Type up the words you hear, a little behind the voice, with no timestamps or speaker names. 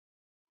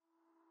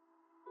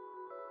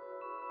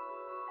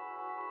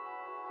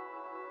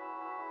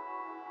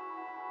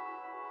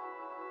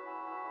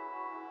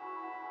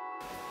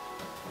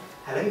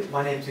Hello,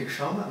 my name is Nikhil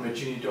Sharma. I'm a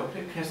junior doctor.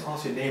 Can I just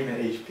ask your name and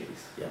age, please?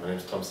 Yeah, my name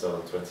is Tom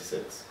Searle, I'm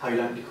 26. How you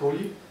like me to call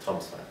you?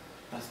 Tom's fine.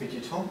 Nice to meet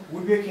you, Tom.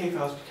 Would it be okay if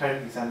I was to carry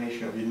an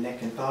examination of your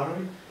neck and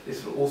thyroid?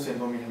 This will also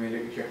involve me having a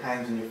look at your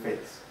hands and your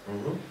face.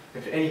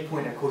 If at any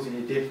point I cause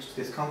any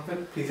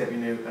discomfort, please let me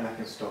know and I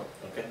can stop.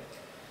 Okay.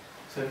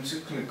 So I'm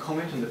just going to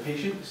comment on the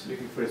patient, just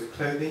looking for his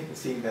clothing and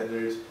seeing that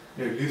there is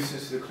no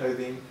looseness to the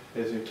clothing,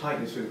 there's no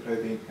tightness to the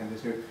clothing, and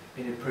there's no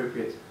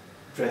inappropriate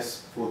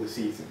dress for the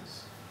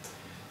seasons.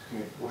 Just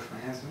going to wash my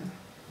hands now.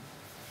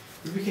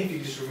 Would it be okay if you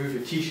could just remove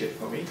your t-shirt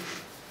for me?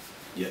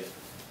 Yeah.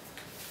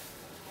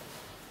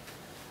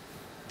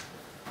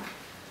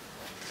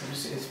 So I'm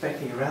just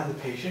inspecting around the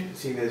patient,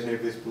 seeing there's no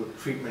visible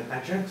treatment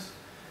adjuncts.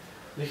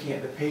 Looking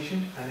at the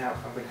patient, and now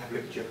I'm going to have a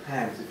look at your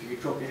hands. If you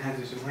could drop your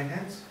hands into my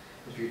hands,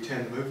 if you could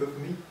turn them over for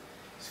me.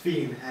 Just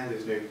feeling the hand,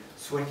 there's no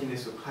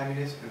sweatiness or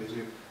clamminess, and there's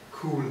no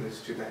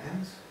coolness to the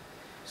hands.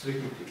 So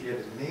looking particularly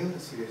at his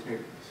nails, see there's no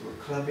sort of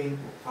clubbing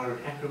or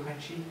thyroid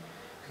acropathy.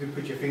 You can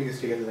put your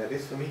fingers together like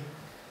this for me.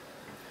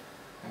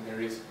 And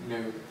there is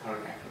no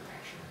thyroid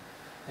acropathy.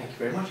 Thank you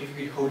very much. If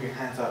you could hold your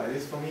hands out like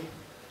this for me,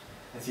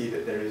 and see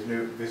that there is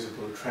no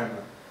visible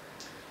tremor.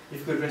 If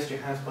you could rest your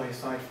hands by your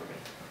side for me.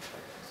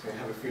 So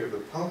have a feel of the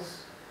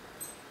pulse.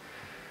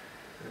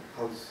 The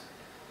pulse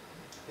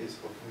is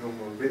of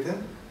normal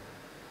rhythm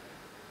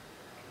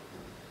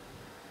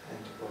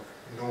and of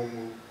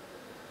normal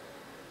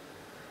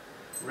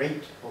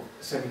rate of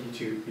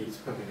 72 beats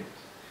per minute.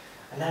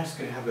 And now I'm just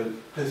going to have a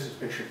closer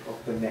inspection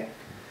of the neck.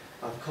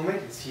 I'll comment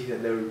and see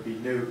that there will be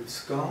no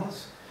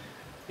scars.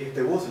 If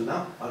there was a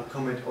lump, I'll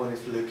comment on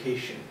its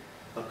location.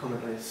 I'll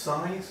comment on its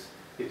size,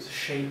 its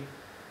shape,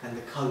 and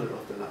the colour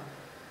of the lump.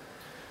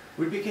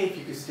 Would it be okay if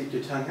you could stick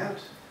your tongue out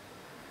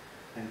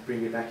and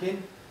bring it back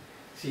in,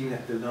 seeing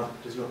that the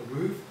lump does not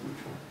move, which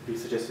would be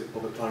suggestive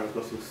of a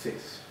thyroglossal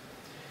cyst.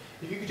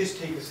 If you could just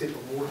take a sip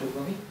of water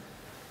for me,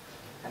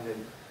 and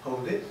then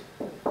hold it,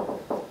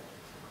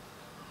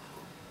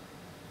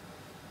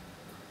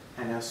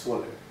 and now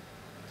swallow,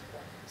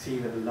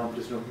 seeing that the lump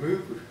does not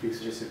move, which would be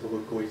suggestive of a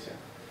goiter.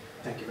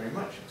 Thank you very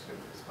much. I'm just going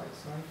to put this by the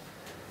side.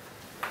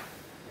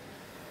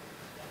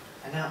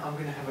 And now I'm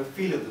going to have a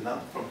feel of the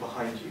lump from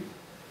behind you.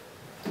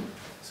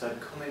 So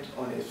I'd comment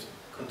on its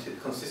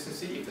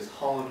consistency, if it's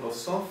hard or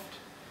soft,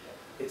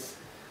 its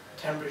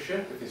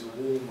temperature, if it's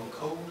warm or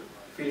cold,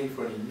 feeling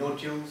for any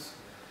nodules,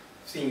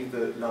 seeing if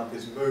the lump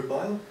is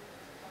mobile,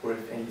 or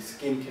if any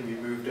skin can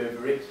be moved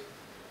over it,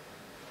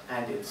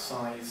 and its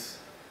size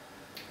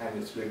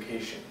and its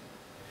location.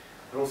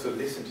 I'd also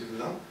listen to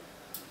the lump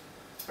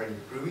for any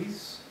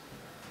bruise.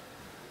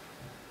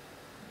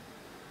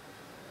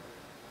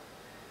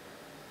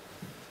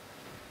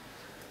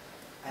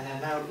 And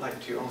I'd now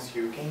like to ask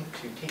you again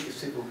to take a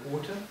sip of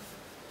water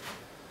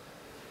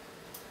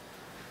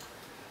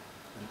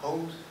and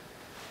hold,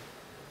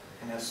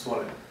 and now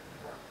swallow.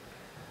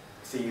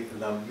 See if the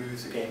lump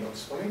moves again on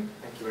swallowing.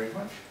 Thank you very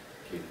much.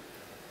 Thank you.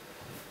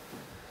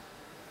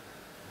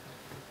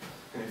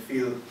 Going to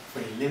feel for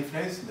any lymph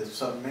nodes in the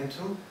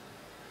submental,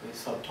 the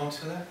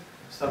subtonsillar,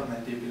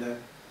 submandibular,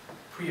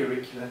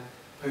 preauricular,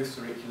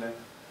 postauricular,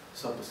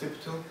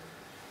 suboccipital,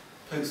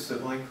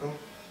 postcervical,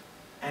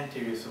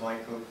 anterior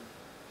cervical,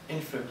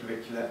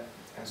 infraclavicular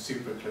and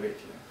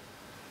supraclavicular.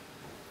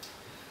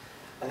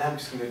 And now I'm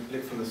just going to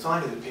look from the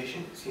side of the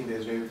patient, seeing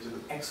there's no visible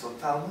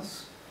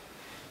exophthalmos.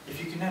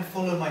 If you can now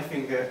follow my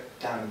finger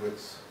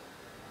downwards,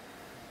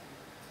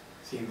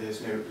 seeing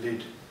there's no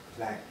lid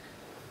flank.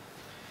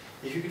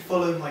 If you could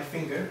follow my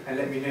finger and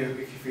let me know if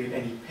you feel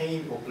any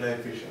pain or blurred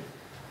vision.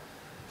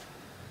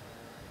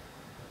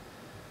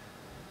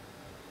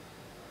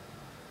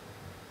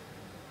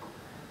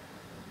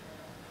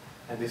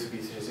 And this will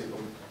be suggestive of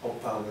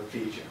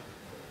ophthalmoplegia.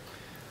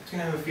 I'm just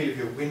going to have a feel of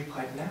your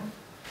windpipe now.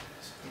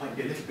 This might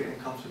be a little bit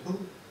uncomfortable.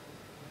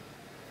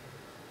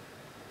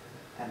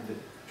 And the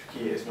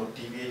trachea is not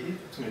deviated. I'm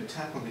just going to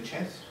tap on the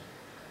chest.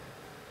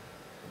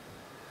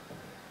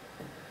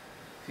 I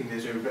think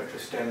there's a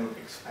retrosternal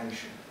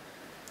expansion.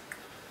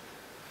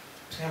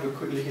 Just going to have a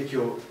quick look at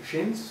your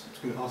shins. I'm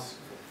just going to ask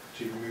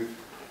to move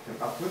them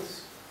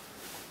upwards.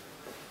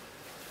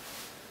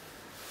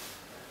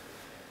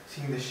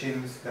 Seeing the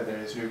shins that there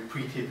is no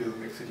pretibial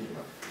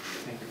myxedema.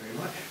 Thank you very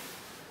much.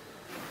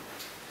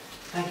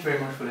 Thank you very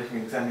much for letting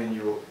me examine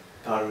your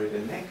thyroid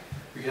and neck.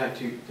 Would you like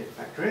to get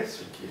back dressed?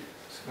 Thank you.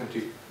 Just going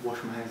to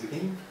wash my hands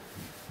again.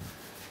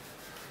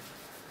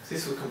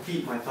 This will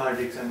complete my thyroid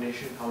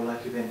examination. I would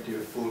like to then do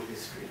a full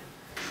history.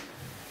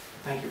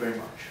 Thank you very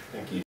much.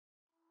 Thank you.